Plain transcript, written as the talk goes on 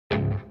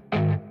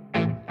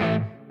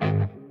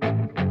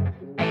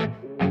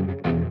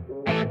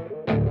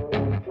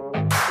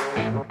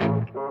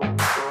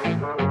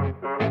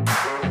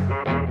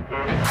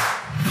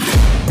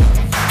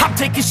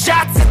taking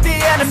shots at the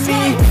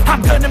enemy.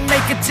 I'm gonna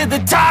make it to the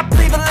top,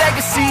 leave a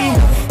legacy.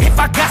 If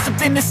I got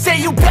something to say,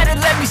 you better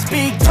let me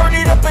speak. Turn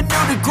it up a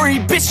new degree,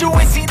 bitch, you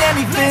ain't seen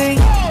anything.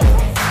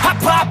 I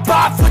pop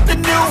off with the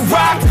new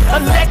rock,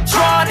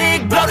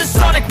 electronic, blow the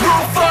sonic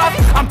roof up.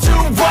 I'm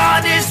too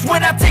honest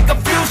when I take a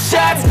few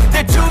shots.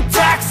 They're too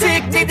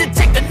toxic, need to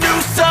take the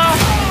noose off.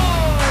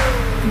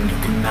 And you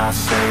cannot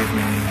save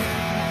me,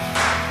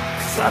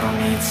 'cause I don't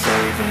need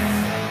saving.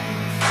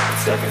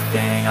 It's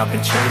everything I've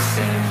been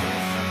chasing,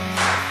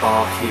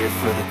 all here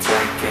for the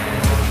taking.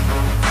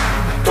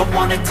 Don't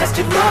wanna test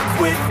your luck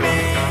with me,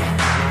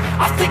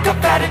 I think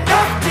I've had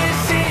enough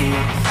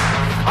disease.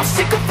 I'm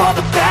sick of all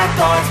the bad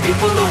thoughts,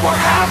 people who are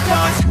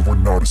half-nots. You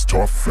are not as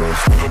tough as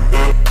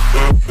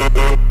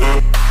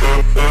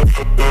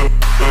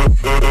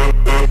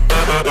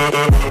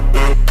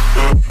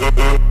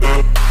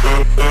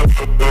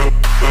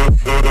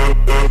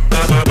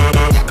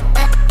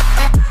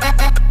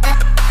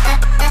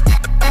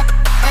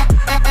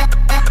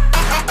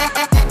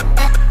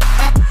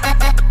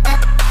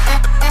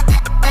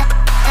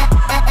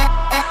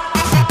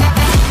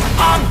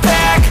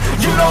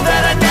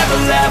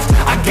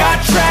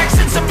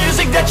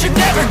you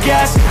never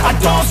guess. I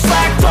don't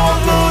slack, don't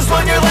lose,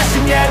 learn your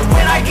lesson yet.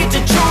 When I get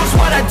to choose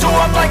what I do,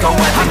 I'm like a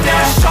weapon. I'm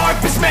not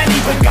sharp as many,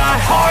 but got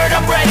heart,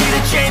 I'm ready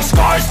to change.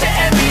 Scars to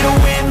envy, to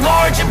win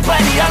large and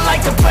plenty. I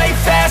like to play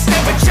fast,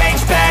 never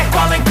change back.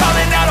 Calling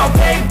out, I'll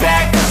pay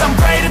back, 'cause I'm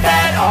great at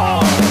that.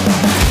 Oh,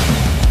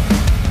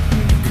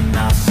 you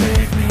cannot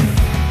save me,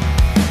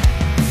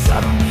 'cause I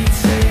don't need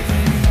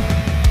saving.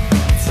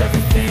 It's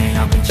everything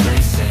I've been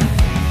chasing,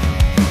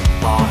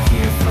 all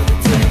here for the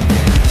taking.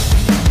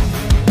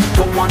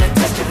 Don't wanna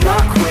test your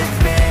luck with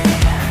me,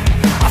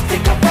 I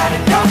think I've had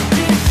enough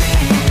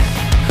disease.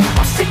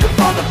 I'm sick of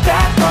all the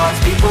bad thoughts,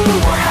 people who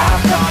are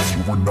half-nots.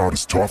 You are not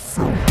as tough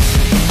though.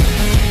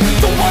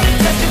 Don't wanna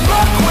test your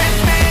luck with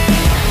me,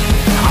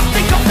 I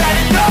think I've had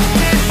enough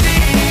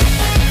disease.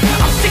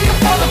 I'm sick of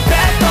all the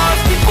bad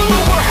thoughts, people who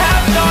are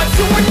half-nots.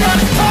 You are not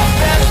as tough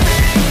as me.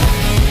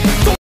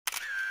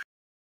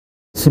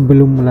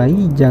 Sebelum mulai,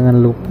 jangan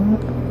lupa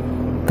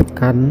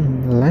tekan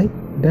like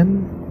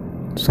dan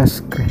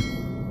subscribe.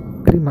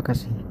 Terima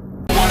kasih.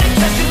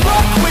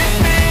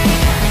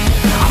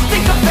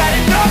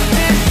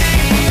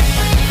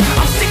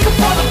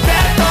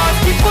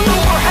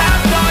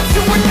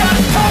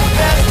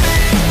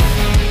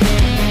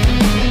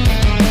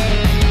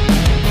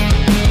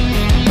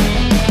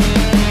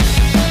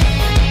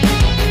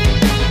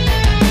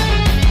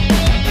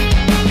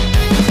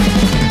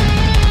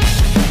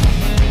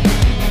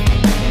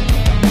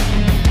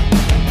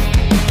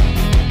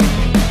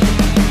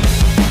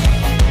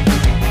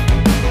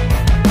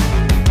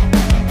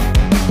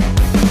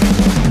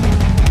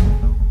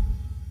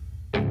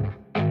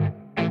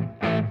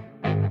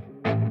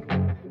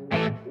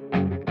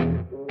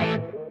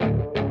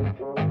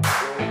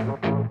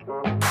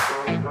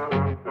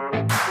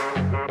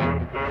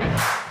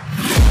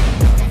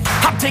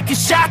 Taking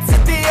shots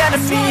at the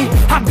enemy.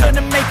 I'm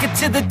gonna make it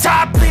to the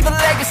top, leave a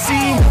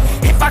legacy.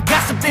 If I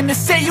got something to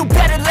say, you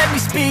better let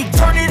me speak.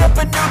 Turn it up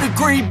a new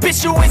degree,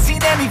 bitch, you ain't seen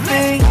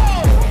anything.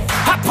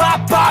 I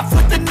pop off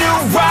with the new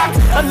rock,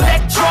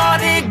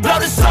 electronic, blow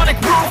the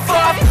sonic roof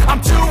up. I'm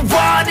too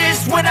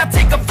honest when I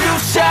take a few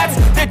shots.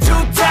 They're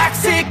too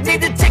toxic,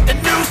 need to take the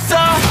noose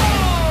off.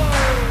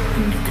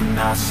 And you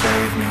cannot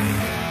save me,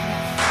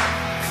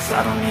 'cause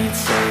I don't need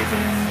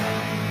saving.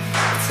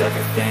 It's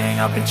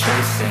everything I've been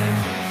chasing,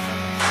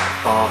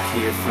 all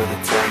here for the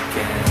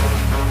taking.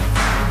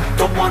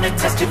 Don't wanna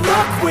test your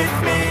luck with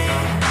me,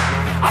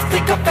 I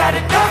think I've had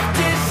enough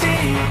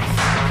disease.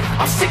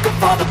 I'm sick of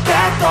all the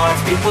bad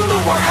thoughts, people who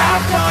are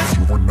half-nots.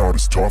 You are not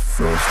as tough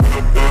as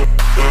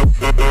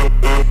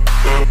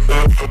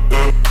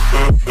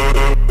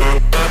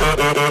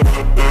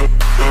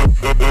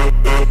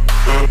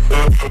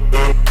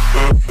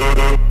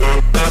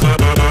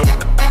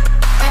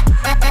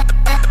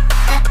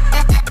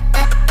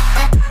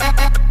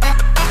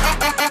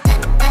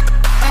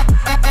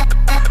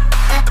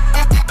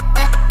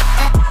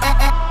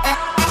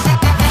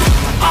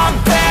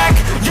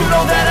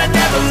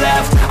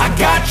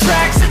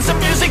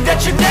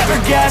that you never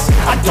guess.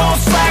 I don't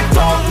slack,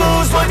 don't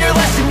lose, learn your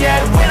lesson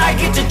yet. When I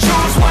get to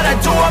choose what I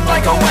do, I'm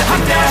like a weapon.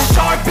 I'm not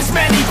sharp as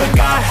many, but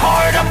got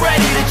heart, I'm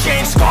ready to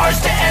change.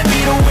 Scars to envy,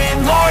 to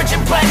win large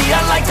and plenty.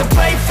 I like to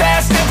play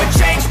fast, never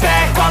change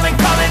back. Calling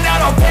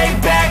out, I'll pay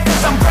back,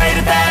 'cause I'm great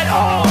at that.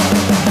 Oh,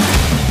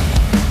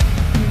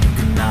 you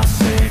cannot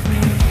save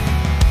me,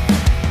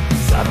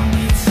 'cause I don't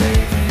need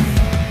saving.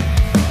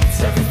 It's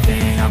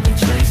everything I've been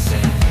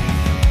chasing,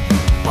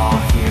 all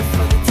here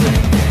for the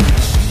taking.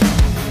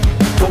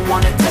 Don't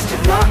wanna test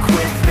your luck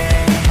with me,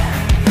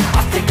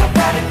 I think I've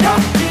had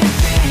enough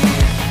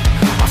disease.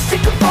 I'm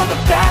sick of all the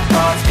bad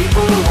thoughts,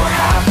 people who are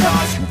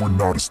half-nots. you are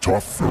not as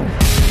tough though.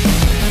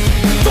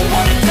 Don't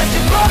wanna test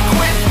your luck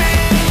with me,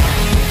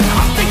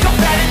 I think I've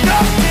had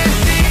enough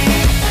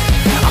disease.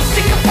 I'm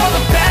sick of all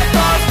the bad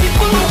thoughts,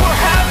 people who are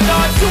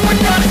half-nots. You are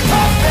not as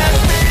tough as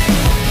me.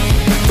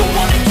 Don't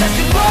wanna test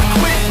your luck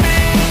with me,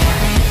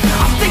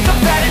 I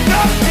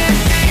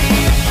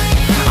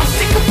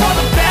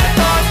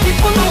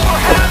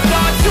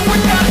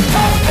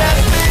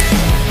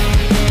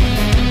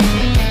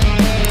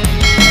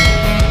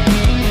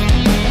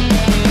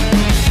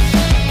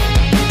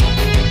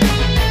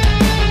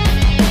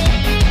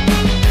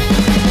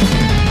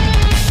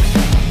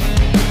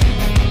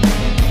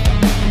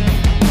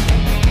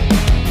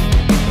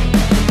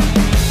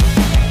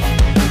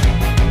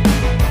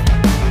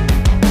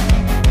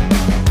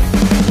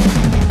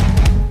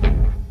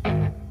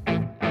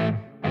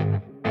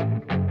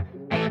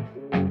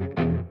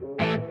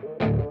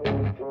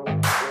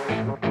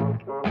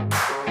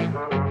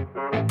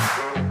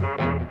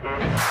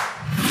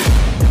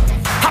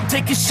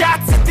taking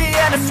shots at the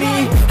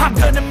enemy. I'm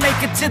gonna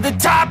make it to the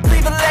top,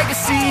 leave a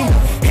legacy.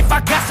 If I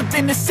got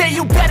something to say,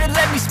 you better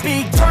let me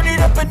speak. Turn it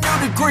up a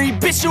new degree,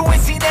 bitch, you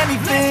ain't seen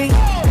anything.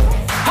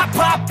 I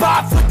pop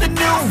off with the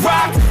new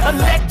rock,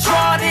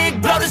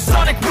 electronic, blow the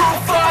sonic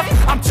roof up.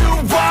 I'm too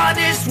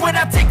honest when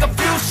I take a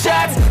few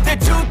shots. They're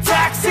too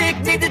toxic,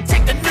 need to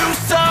take the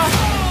noose off.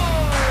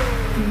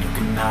 And you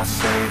cannot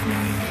save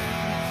me,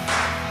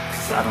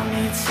 cause I don't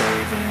need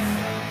saving.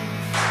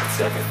 It's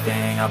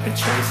everything I've been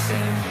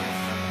chasing,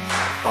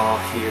 all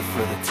here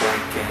for the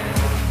taking.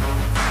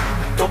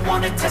 Don't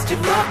wanna test your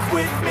luck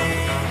with me,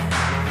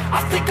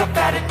 I think I've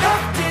had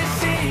enough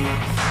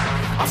disease.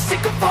 I'm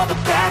sick of all the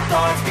bad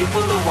thoughts,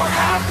 people who are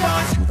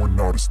half-nots. You were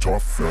not as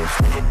tough as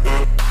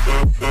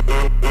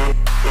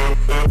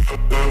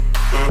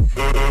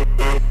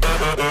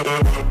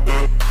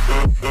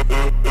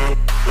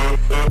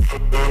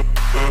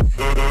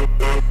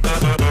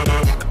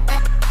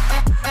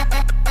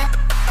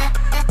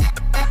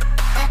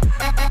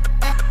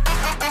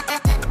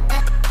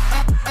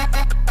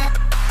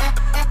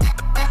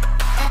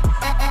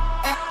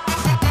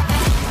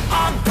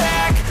I'm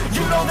back,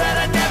 you know that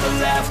I never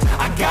left.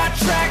 I got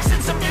tracks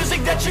and some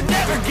music that you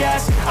never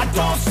guess. I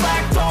don't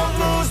slack, don't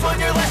lose, learn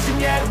your lesson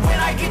yet. When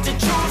I get to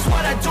choose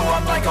what I do,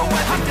 I'm like a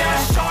weapon. I'm not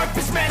sharp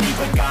as many,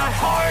 but got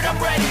heart. I'm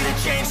ready to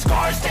change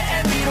scars to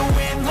envy, to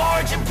win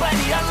large and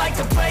plenty. I like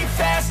to play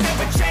fast,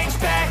 never change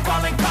back.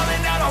 Calling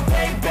out, I'll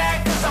pay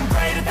back, cause I'm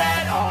great at that.